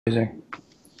Amazing.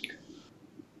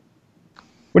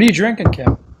 What are you drinking,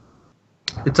 Kim?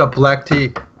 It's a black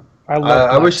tea. I love I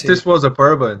black wish tea. this was a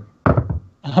bourbon.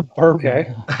 Bourbon.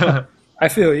 Okay, I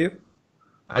feel you.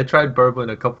 I tried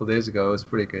bourbon a couple days ago. It was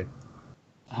pretty good.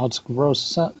 Oh, it's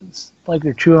gross. It's like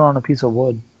you're chewing on a piece of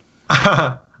wood.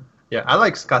 Yeah, I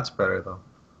like Scotch better though.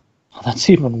 Oh, that's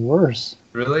even worse.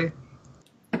 Really?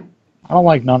 I don't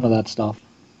like none of that stuff.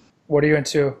 What are you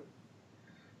into?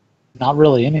 Not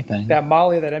really anything. That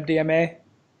Molly, that MDMA?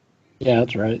 Yeah,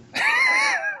 that's right.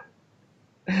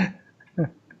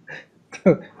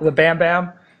 The Bam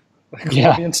Bam? The Yeah.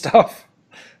 Colombian stuff?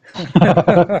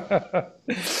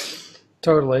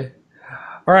 Totally.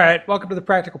 All right, welcome to the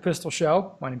Practical Pistol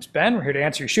Show. My name's Ben. We're here to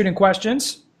answer your shooting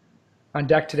questions. On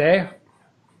deck today,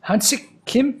 Hansik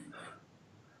Kim.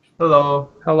 Hello.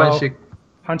 Hello. Hi, Shik.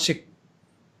 Hansik.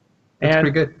 That's And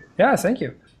pretty good. yeah, thank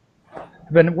you.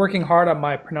 I've been working hard on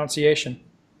my pronunciation.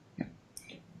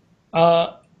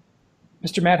 Mr.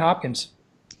 Matt Hopkins.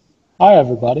 Hi,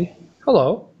 everybody.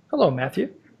 Hello. Hello, Matthew.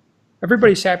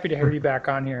 Everybody's happy to have you back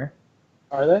on here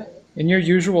Are they? in your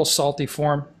usual salty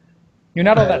form. You're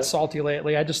not all that salty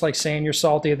lately. I just like saying you're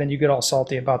salty, and then you get all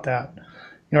salty about that.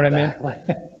 You know what I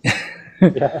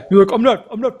mean? Yeah. You're like,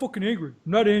 I'm not fucking angry.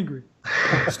 I'm not angry.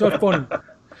 It's not funny.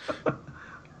 All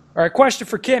right, question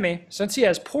for Kimmy. Since he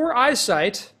has poor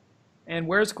eyesight and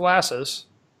wears glasses,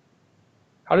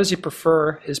 how does he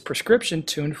prefer his prescription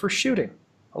tuned for shooting?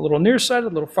 A little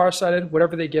nearsighted, a little farsighted,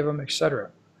 whatever they give him,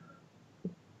 etc.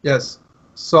 Yes.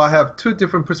 So I have two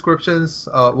different prescriptions.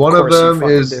 One Of of course you them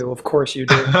fucking is. do. Of course you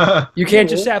do. You can't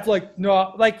just have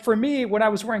like for me when I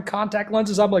was wearing contact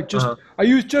lenses, I'm like I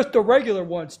use just the regular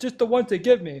ones, just the ones they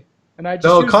give me, and I just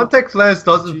No, use contact lens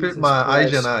doesn't Jesus fit my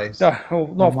Asian Christ. eyes. No,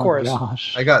 of my course.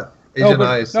 Gosh. I got No, Asian but,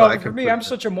 eyes, so no, I but for can. me, put I'm that.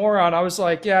 such a moron. I was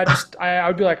like, yeah, I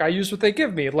would be like, I use what they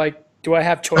give me. Like, do I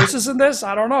have choices in this?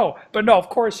 I don't know. But no, of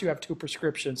course you have two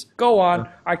prescriptions. Go on.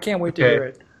 I can't wait to Okay. hear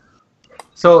it.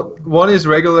 So one is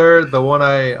regular, the one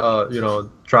I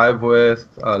drive with,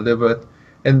 live with,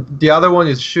 and the other one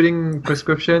is shooting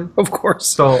prescription. Of course.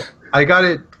 So I got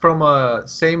it from a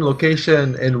same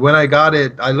location, and when I got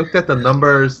it, I looked at the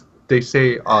numbers. They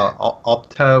say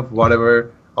Optev,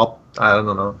 whatever. I don't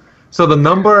know. So the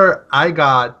number I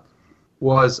got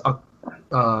was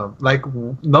like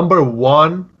number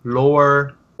one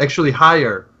lower, actually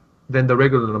higher than the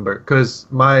regular number, because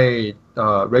my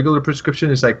regular prescription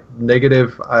is like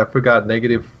negative. I forgot,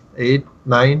 -8,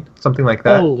 9, something like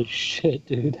that. Holy shit,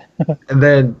 dude. And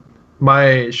then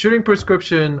my shooting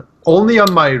prescription only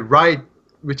on my right,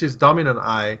 which is dominant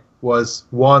eye, was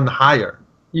one higher.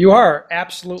 You are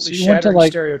absolutely So you went to, shattering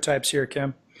like- stereotypes here,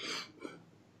 Kim.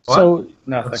 What? So,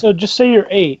 Nothing. so just say you're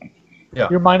 8. Yeah.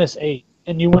 You're -8,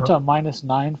 and you went to a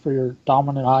 -9 for your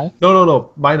dominant eye.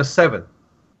 No, -7.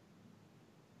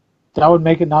 That would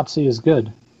make it not see as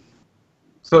good.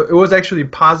 So it was actually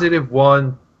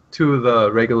 +1 to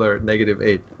the regular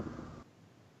 -8.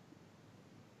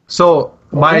 So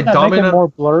my Wouldn't that make it dominant. more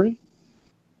blurry?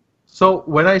 So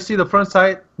when I see the front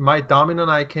sight, my dominant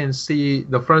eye can see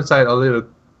the front sight a little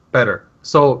better.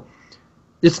 So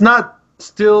it's not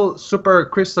still super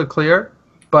crystal clear,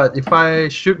 but if I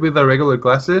shoot with the regular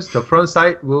glasses,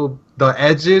 the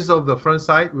edges of the front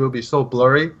sight will be so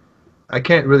blurry, I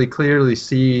can't really clearly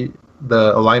see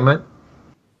the alignment.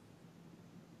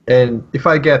 And if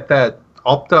I get that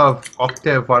octave,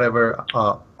 whatever,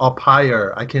 up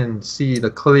higher, I can see the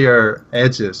clear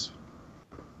edges.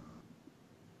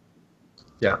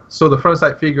 Yeah, so the front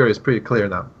sight figure is pretty clear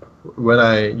now when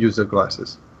I use the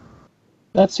glasses.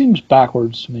 That seems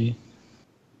backwards to me.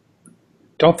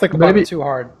 Don't think about Maybe- it too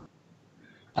hard.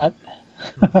 Do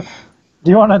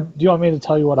you want me to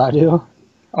tell you what I do?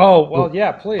 Oh, well,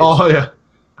 yeah, please. Oh yeah.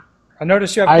 I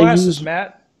noticed you have I glasses, use-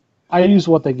 Matt. I use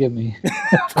what they give me.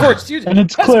 Of course you do. And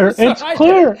it's That's clear. what It's I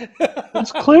clear. did.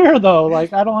 It's clear though.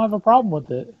 Like I don't have a problem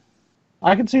with it.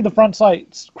 I can see the front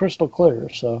sights crystal clear.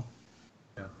 So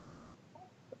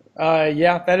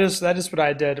Yeah, that is what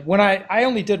I did. When I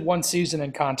only did one season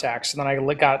in contacts, and then I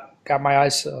got my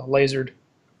eyes lasered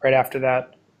right after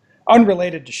that.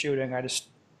 Unrelated to shooting,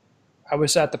 I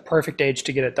was at the perfect age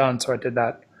to get it done, so I did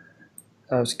that.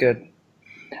 That was good.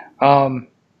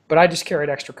 But I just carried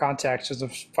extra contacts because the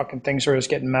fucking things were just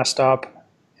getting messed up.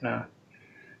 You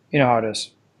know how it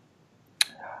is.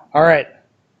 All right,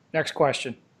 next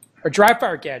question. Are dry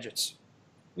fire gadgets?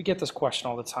 We get this question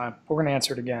all the time. We're going to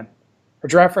answer it again. Or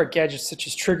dry fire gadgets such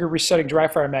as trigger resetting dry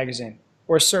fire magazine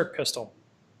or a SIRT pistol.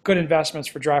 Good investments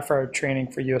for dry fire training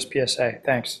for USPSA.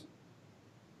 Thanks.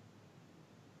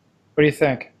 What do you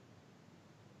think?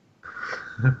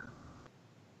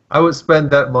 I would spend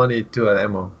that money to an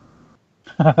ammo.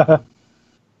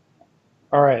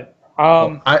 All right.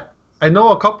 I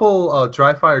know a couple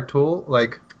dry fire tool,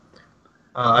 like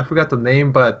I forgot the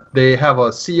name, but they have a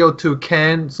CO2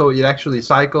 can, so it actually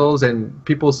cycles, and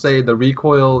people say the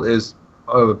recoil is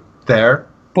there.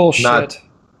 Bullshit.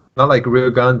 Not like real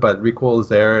gun, but recoil is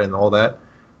there and all that.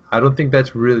 I don't think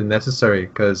that's really necessary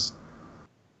because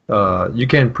you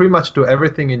can pretty much do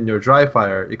everything in your dry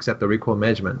fire except the recoil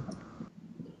management.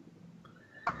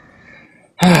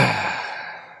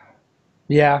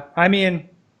 Yeah, I mean,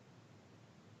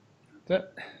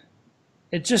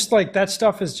 it's just like that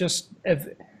stuff is just.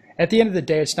 At the end of the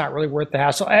day, it's not really worth the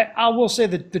hassle. I will say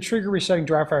that the trigger resetting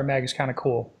dry fire mag is kind of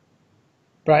cool,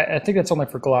 but I think that's only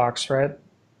for Glocks, right?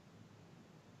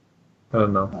 I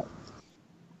don't know.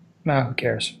 No, who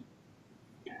cares?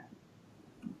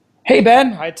 Hey,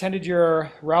 Ben, I attended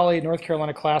your Raleigh, North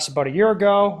Carolina class about a year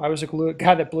ago. I was a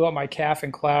guy that blew up my calf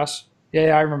in class.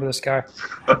 Yeah, I remember this guy.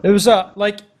 It was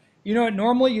like,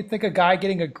 normally you'd think a guy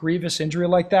getting a grievous injury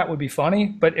like that would be funny,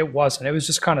 but it wasn't. It was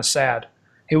just kind of sad.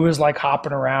 He was like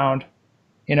hopping around,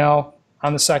 on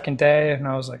the second day, and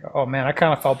I was like, oh man, I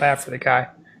kind of felt bad for the guy.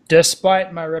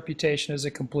 Despite my reputation as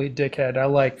a complete dickhead,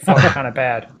 I felt kind of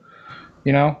bad,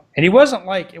 And he wasn't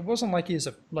like he's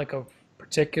a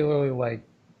particularly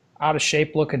out of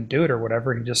shape looking dude or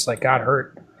whatever. He just got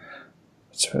hurt.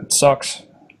 So it sucks.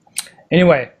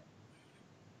 Anyway,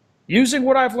 using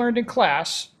what I've learned in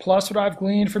class, plus what I've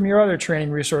gleaned from your other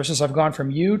training resources, I've gone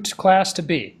from U to class to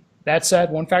B. That said,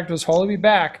 one factor that's holding me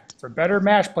back for better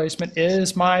match placement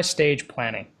is my stage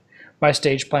planning. My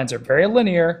stage plans are very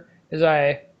linear, as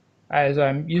I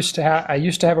used to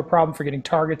have a problem for getting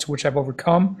targets, which I've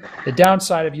overcome. The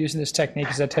downside of using this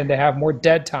technique is I tend to have more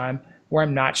dead time where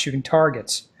I'm not shooting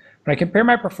targets. When I compare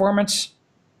my performance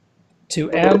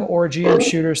to M or GM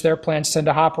shooters, their plans tend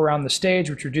to hop around the stage,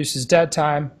 which reduces dead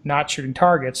time, not shooting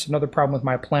targets. Another problem with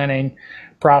my planning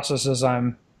process is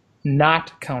I'm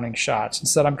not counting shots.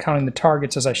 Instead, I'm counting the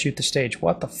targets as I shoot the stage.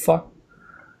 What the fuck?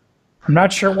 I'm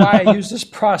not sure why I use this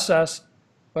process,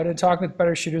 but in talking with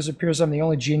better shooters, it appears I'm the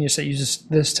only genius that uses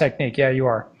this technique. Yeah, you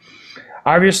are.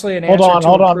 Obviously, an answer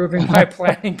to improving my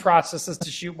planning process is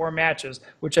to shoot more matches,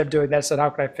 which I'm doing. That said,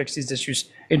 how can I fix these issues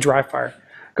in dry fire?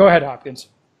 Go ahead, Hopkins.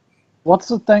 What's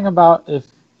the thing about if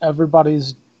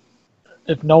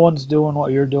no one's doing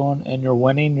what you're doing and you're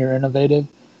winning, you're innovative,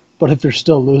 but if you're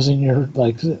still losing, you're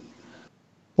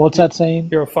what's that saying?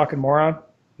 You're a fucking moron?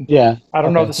 Yeah. I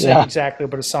don't know the saying exactly,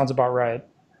 but it sounds about right.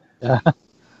 Yeah.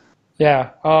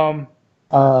 Yeah.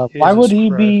 Why would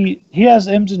he be? He has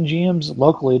M's and GMs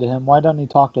locally to him. Why doesn't he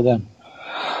talk to them?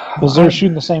 Because they're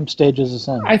shooting the same stages as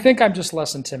him. I think I'm just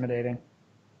less intimidating.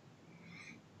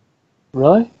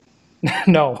 Really?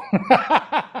 No.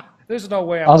 There's no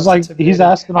way. I was like, he's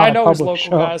asking on I know a his public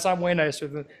local show. guys. I'm way nicer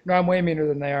than. No, I'm way meaner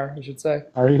than they are. I should say.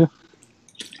 Are you?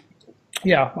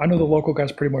 Yeah, I know the local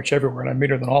guys pretty much everywhere, and I'm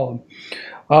meaner than all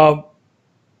of them.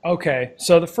 Okay,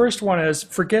 so the first one is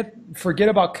forget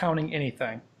about counting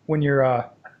anything when you're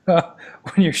when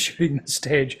you're shooting the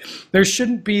stage. There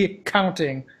shouldn't be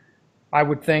counting, I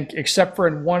would think, except for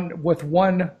with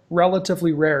one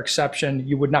relatively rare exception,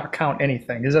 you would not count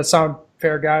anything. Does that sound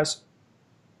fair, guys?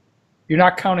 You're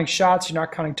not counting shots, you're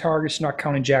not counting targets, you're not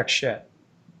counting jack shit.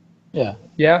 Yeah.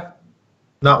 Yeah?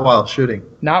 Not while shooting.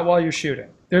 Not while you're shooting.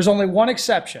 There's only one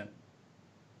exception.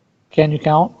 Can you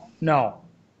count? No.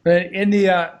 But in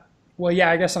the, well, yeah,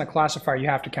 I guess on a classifier you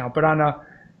have to count. But on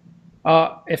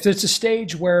if it's a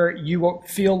stage where you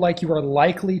feel like you are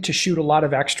likely to shoot a lot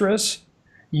of extras,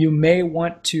 you may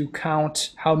want to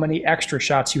count how many extra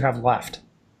shots you have left.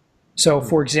 So,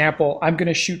 for example, I'm going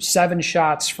to shoot 7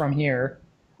 shots from here.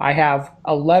 I have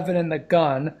 11 in the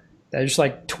gun. There's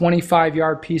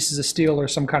 25-yard pieces of steel or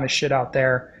some kind of shit out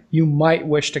there. You might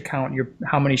wish to count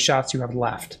how many shots you have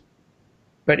left.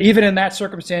 But even in that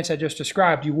circumstance I just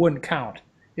described, you wouldn't count.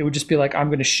 It would just be I'm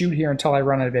going to shoot here until I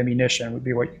run out of ammunition would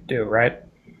be what you do, right?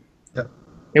 Yep.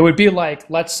 It would be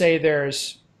let's say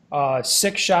there's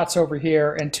 6 shots over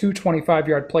here and 2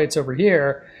 25-yard plates over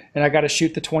here, and I got to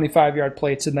shoot the 25-yard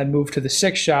plates and then move to the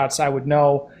 6 shots. I would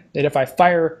know that if I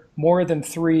fire more than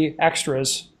 3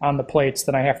 extras on the plates,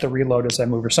 then I have to reload as I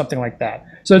move or something like that.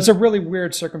 So it's a really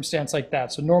weird circumstance like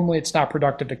that. So normally it's not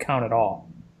productive to count at all.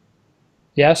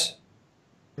 Yes?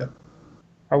 Yep.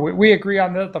 Are we agree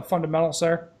on the fundamentals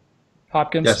there,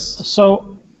 Hopkins? Yes.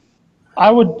 So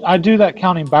I do that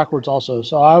counting backwards also.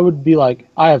 So I would be I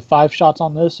have 5 shots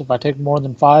on this. If I take more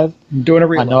than 5, I'm doing a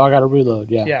reload. I know I got to reload.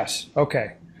 Yeah. Yes.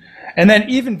 Okay. And then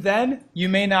even then, you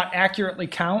may not accurately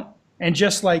count, and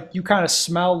just you kind of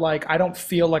smell I don't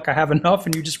feel like I have enough,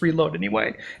 and you just reload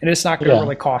anyway, and it's not going to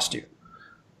really cost you.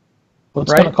 But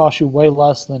it's going to cost you way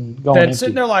less than going empty.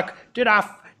 Sitting there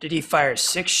Did he fire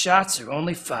 6 shots or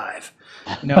only 5?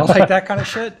 You know, like that kind of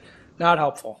shit. Not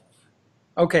helpful.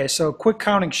 Okay, so quit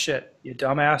counting shit, you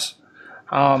dumbass.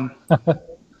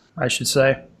 I should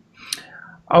say.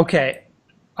 Okay.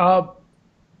 I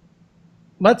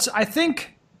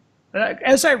think,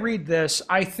 as I read this,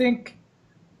 I think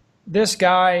this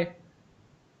guy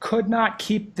could not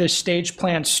keep the stage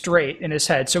plan straight in his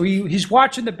head. So he's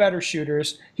watching the better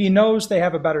shooters. He knows they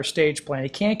have a better stage plan. He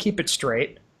can't keep it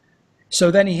straight.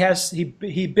 So then he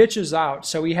bitches out.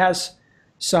 So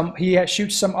he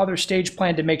shoots some other stage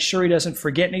plan to make sure he doesn't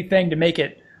forget anything, to make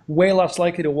it way less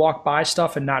likely to walk by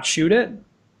stuff and not shoot it.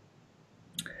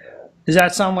 Does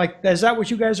that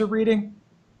what you guys are reading?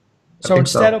 So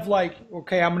instead of like,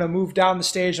 okay, I'm going to move down the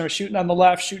stage and I'm shooting on the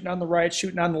left, shooting on the right,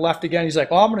 shooting on the left again. He's like,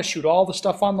 well, I'm going to shoot all the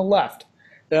stuff on the left.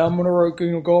 Then I'm going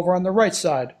to go over on the right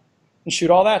side and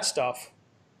shoot all that stuff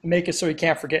and make it so he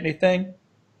can't forget anything.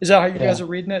 Is that how you guys are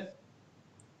reading it,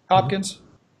 Hopkins?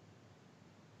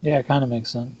 Yeah, it kind of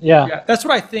makes sense. Yeah, that's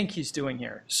what I think he's doing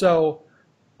here. So,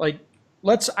 like,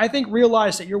 I think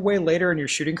realize that you're way later in your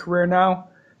shooting career now.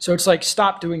 So it's like,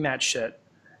 stop doing that shit.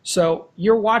 So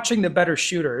you're watching the better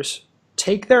shooters,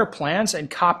 take their plans and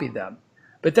copy them.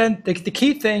 But then the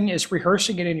key thing is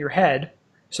rehearsing it in your head.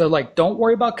 So like, don't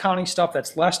worry about counting stuff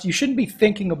that's less. You shouldn't be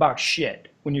thinking about shit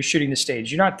when you're shooting the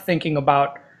stage. You're not thinking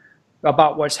about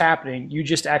what's happening. You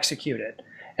just execute it.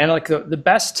 And like the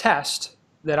best test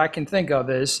that I can think of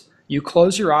is you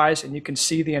close your eyes and you can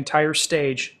see the entire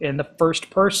stage in the first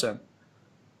person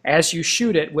as you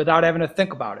shoot it without having to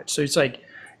think about it. So it's like,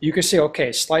 you can see,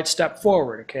 okay, slight step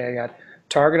forward. Okay, I got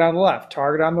target on the left,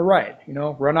 target on the right. You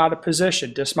know, run out of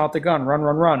position, dismount the gun,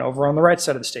 run over on the right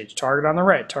side of the stage. Target on the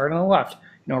right, target on the left.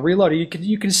 You know, reload.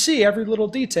 You can see every little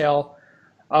detail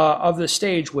of the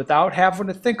stage without having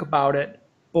to think about it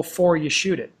before you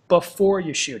shoot it.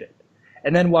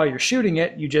 And then while you're shooting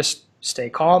it, you just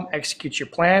stay calm, execute your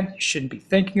plan. You shouldn't be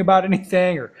thinking about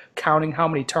anything or counting how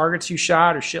many targets you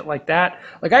shot or shit like that.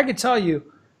 Like I could tell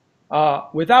you,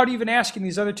 without even asking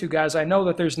these other two guys, I know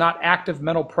that there's not active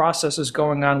mental processes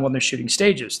going on when they're shooting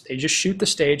stages. They just shoot the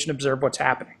stage and observe what's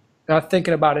happening. They're not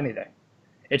thinking about anything.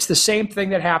 It's the same thing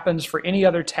that happens for any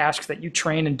other task that you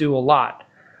train and do a lot.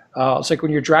 It's like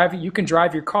when you're driving, you can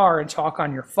drive your car and talk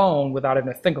on your phone without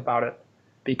having to think about it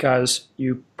because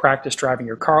you practice driving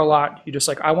your car a lot. You just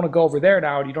like, I want to go over there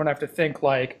now. And you don't have to think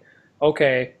like,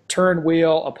 okay, turn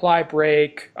wheel, apply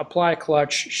brake, apply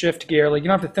clutch, shift gear. Like you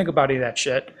don't have to think about any of that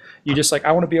shit. You just like,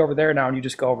 I want to be over there now, and you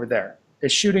just go over there. The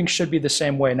shooting should be the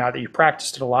same way now that you've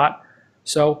practiced it a lot.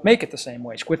 So make it the same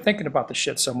way. Quit thinking about the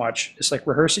shit so much. Just like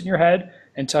rehearse it in your head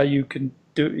until you can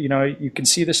you can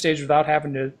see the stage without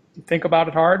having to think about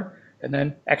it hard, and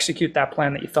then execute that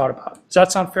plan that you thought about. Does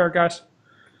that sound fair, guys?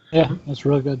 Yeah, that's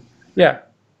really good. Yeah.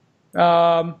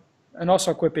 And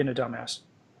also quit being a dumbass.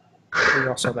 We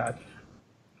also that.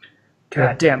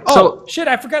 God damn. Oh, shit,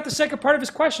 I forgot the second part of his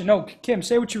question. No, Kim,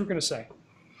 say what you were going to say.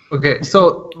 Okay,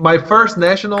 so my first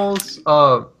nationals,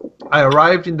 I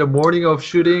arrived in the morning of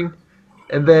shooting,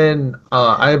 and then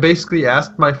I basically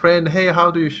asked my friend, hey,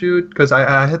 how do you shoot? Because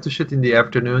I had to shoot in the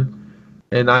afternoon,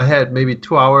 and I had maybe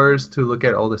 2 hours to look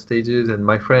at all the stages, and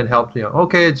my friend helped me out.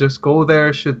 Okay, just go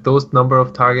there, shoot those number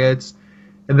of targets.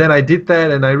 And then I did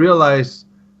that, and I realized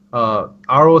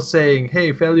RO saying,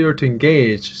 hey, failure to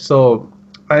engage. So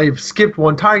I skipped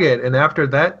one target, and after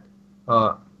that,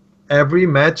 every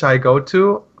match I go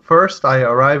to, first, I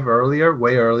arrive earlier,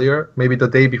 way earlier, maybe the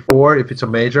day before if it's a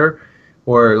major,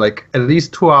 or like at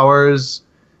least 2 hours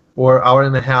or hour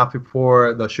and a half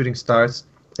before the shooting starts.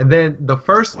 And then the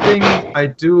first thing I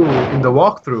do in the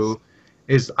walkthrough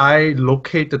is I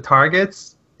locate the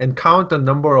targets and count the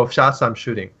number of shots I'm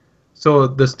shooting. So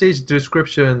the stage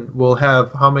description will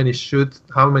have how many shots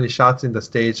in the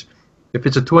stage. If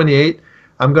it's a 28,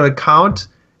 I'm going to count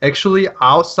actually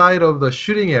outside of the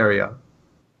shooting area.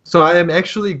 So I am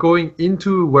actually going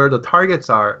into where the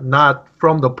targets are, not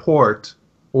from the port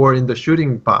or in the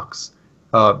shooting box,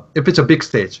 if it's a big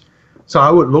stage. So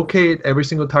I would locate every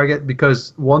single target,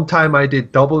 because one time I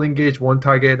did double engage one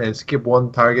target and skip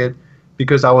one target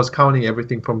because I was counting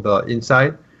everything from the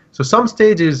inside. So some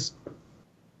stages,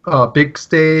 big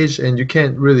stage, and you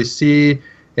can't really see,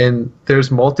 and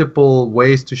there's multiple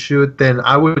ways to shoot, then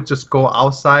I would just go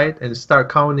outside and start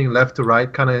counting left to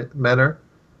right kind of manner.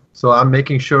 So I'm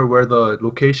making sure where the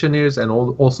location is and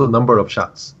also number of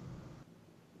shots.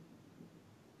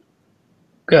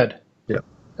 Good. Yeah.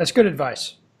 That's good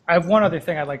advice. I have one other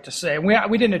thing I'd like to say.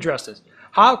 We didn't address this.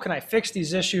 How can I fix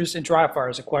these issues in dry fire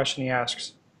is a question he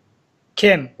asks.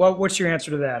 Kim, what's your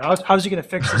answer to that? How's he going to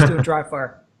fix this doing dry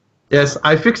fire? Yes,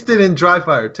 I fixed it in dry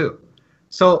fire too.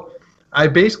 So I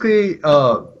basically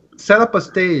set up a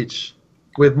stage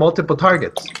with multiple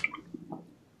targets,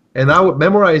 and I would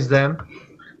memorize them.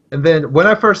 And then when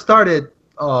I first started,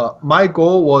 my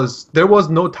goal was there was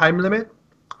no time limit.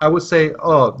 I would say,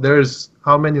 oh, there's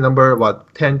how many number,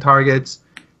 10 targets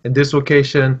in this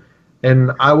location,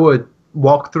 and I would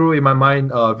walk through in my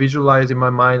mind, visualize in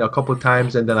my mind a couple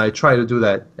times, and then I try to do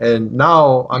that. And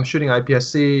now I'm shooting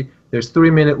IPSC. There's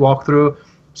 3-minute walkthrough,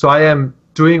 so I am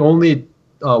doing only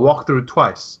walkthrough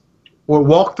twice, or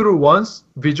walkthrough once,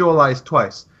 visualize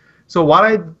twice. So what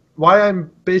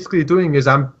I'm basically doing is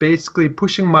I'm basically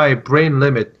pushing my brain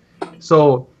limit.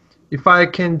 So if I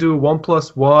can do 1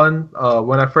 + 1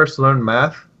 when I first learned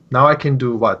math, now I can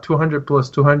do 200 +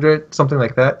 200, something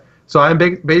like that. So I'm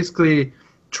basically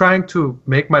trying to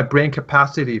make my brain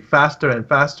capacity faster and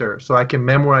faster so I can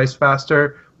memorize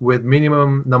faster with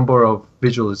minimum number of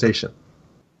visualization.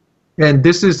 And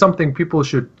this is something people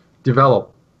should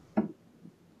develop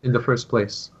in the first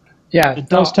place. Yeah, It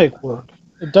does take work.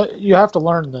 You have to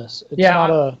learn this. It's Yeah, not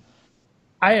a.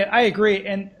 I agree,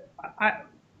 and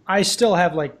I still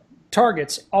have like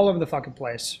targets all over the fucking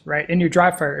place, right? In your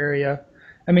dry fire area.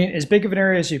 I mean, as big of an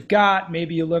area as you've got,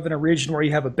 maybe you live in a region where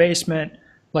you have a basement,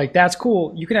 like that's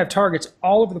cool. You can have targets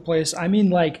all over the place. I mean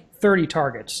like 30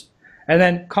 targets. And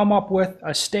then come up with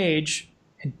a stage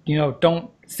and don't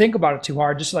think about it too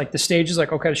hard. Just like the stage is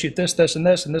like, okay, shoot this, this, and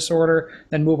this in this order,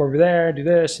 then move over there, do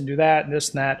this and do that and this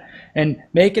and that. And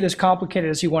make it as complicated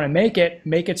as you want to make it.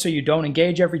 Make it so you don't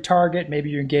engage every target. Maybe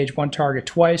you engage one target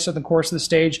twice in the course of the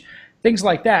stage. Things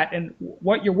like that. And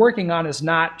what you're working on is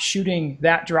not shooting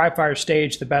that dry fire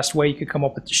stage the best way you could come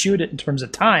up with to shoot it in terms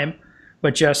of time,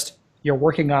 but just you're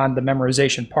working on the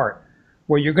memorization part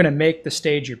where you're going to make the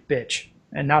stage your bitch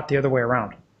and not the other way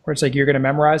around. Where it's like you're going to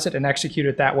memorize it and execute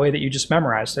it that way that you just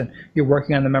memorized, and you're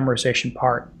working on the memorization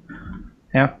part.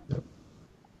 Yeah?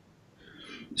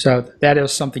 So that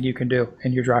is something you can do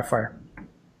in your dry fire.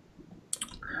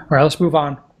 All right, let's move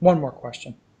on. One more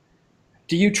question.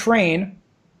 Do you train,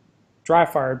 dry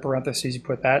fire in parentheses, you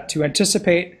put that, to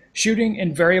anticipate shooting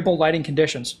in variable lighting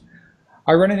conditions?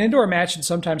 I run an indoor match and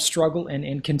sometimes struggle in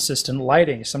inconsistent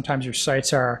lighting. Sometimes your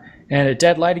sights are in a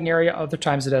dead lighting area, other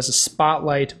times it has a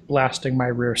spotlight blasting my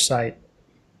rear sight.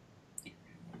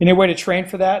 Any way to train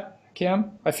for that,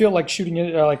 Kim? I feel like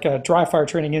shooting like dry fire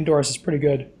training indoors is pretty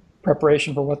good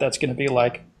preparation for what that's going to be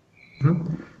like.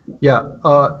 Mm-hmm. Yeah,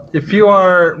 if you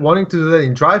are wanting to do that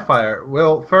in dry fire,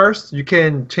 well, first you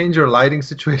can change your lighting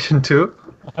situation too.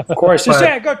 Of course, just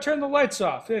say, go turn the lights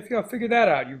off. If you figure that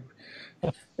out,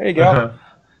 there you go.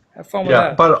 Have fun with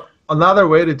that. Yeah, but another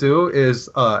way to do is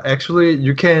actually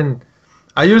you can.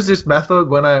 I use this method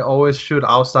when I always shoot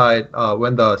outside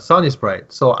when the sun is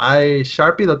bright. So I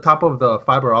Sharpie the top of the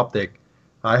fiber optic.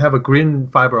 I have a green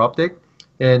fiber optic,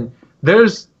 and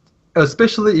there's,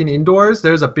 especially in indoors,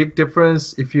 there's a big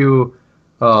difference if you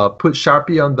put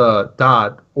Sharpie on the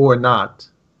dot or not.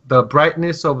 The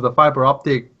brightness of the fiber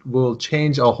optic will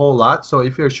change a whole lot. So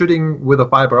if you're shooting with a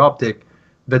fiber optic,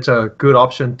 that's a good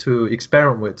option to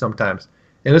experiment with sometimes.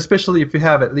 And especially if you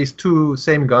have at least 2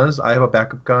 same guns. I have a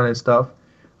backup gun and stuff.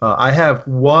 I have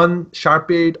one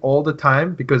Sharpied all the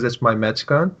time because it's my match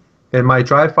gun. And my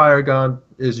dry fire gun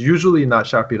is usually not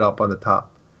Sharpied up on the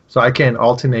top. So I can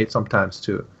alternate sometimes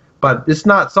too. But it's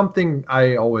not something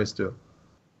I always do.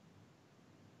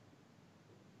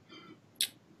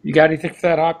 You got anything for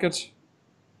that, Hopkins?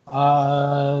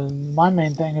 My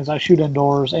main thing is I shoot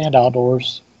indoors and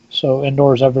outdoors. So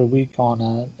indoors every week on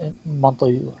a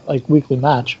monthly, like weekly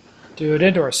match. Dude,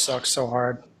 indoors sucks so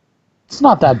hard. It's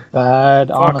not that bad,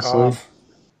 Fuck honestly. off.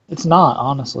 It's not,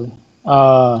 honestly.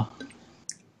 I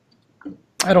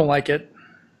don't like it.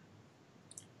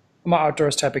 I'm an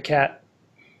outdoors type of cat.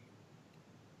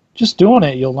 Just doing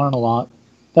it, you'll learn a lot.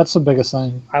 That's the biggest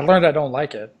thing. I learned I don't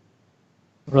like it.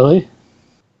 Really?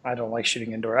 I don't like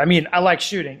shooting indoors. I mean, I like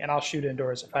shooting, and I'll shoot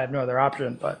indoors if I have no other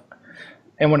option.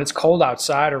 And when it's cold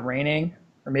outside or raining,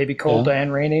 or maybe cold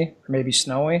and rainy, or maybe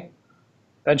snowy,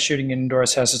 then shooting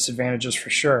indoors has its advantages for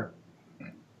sure.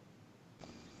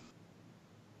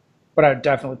 But I would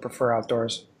definitely prefer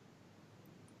outdoors.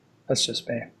 That's just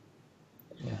me.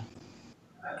 Yeah.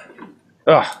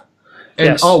 Ugh. And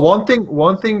Yes.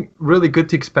 one thing really good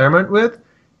to experiment with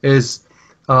is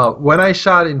when I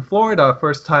shot in Florida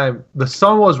first time, the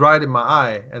sun was right in my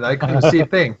eye and I couldn't see a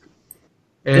thing.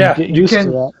 And Yeah. Get you used can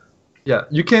to that. Yeah,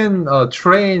 you can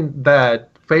train that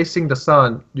facing the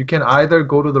sun. You can either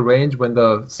go to the range when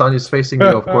the sun is facing you,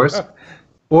 of course,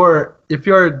 or if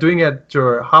you're doing it at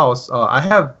your house, I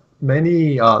have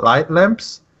many light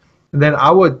lamps. And then I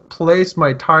would place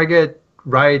my target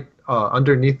right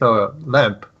underneath a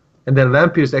lamp, and the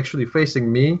lamp is actually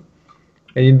facing me.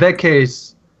 And in that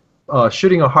case,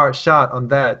 shooting a hard shot on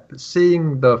that,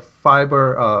 seeing the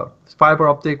fiber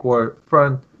optic or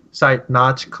front sight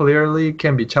notch clearly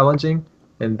can be challenging,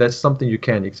 and that's something you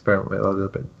can experiment with a little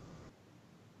bit.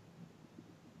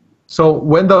 So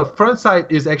when the front sight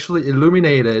is actually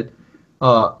illuminated,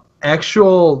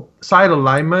 actual sight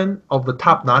alignment of the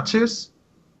top notches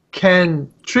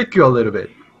can trick you a little bit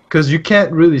because you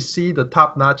can't really see the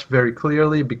top notch very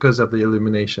clearly because of the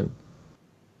illumination.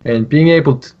 And being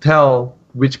able to tell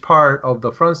which part of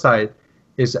the front sight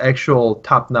is actual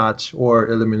top notch or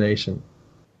illumination.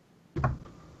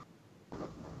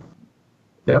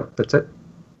 Yeah, that's it.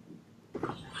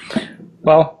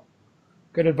 Well,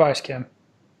 good advice, Kim.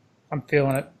 I'm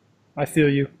feeling it. I feel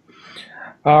you.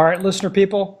 All right, listener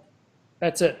people,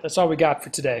 that's it. That's all we got for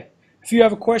today. If you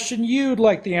have a question you'd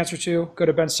like the answer to, go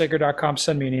to bensager.com,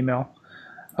 send me an email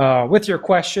with your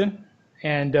question,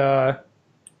 and,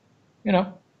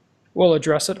 we'll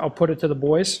address it. I'll put it to the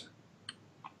boys,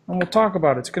 and we'll talk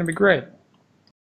about it. It's going to be great.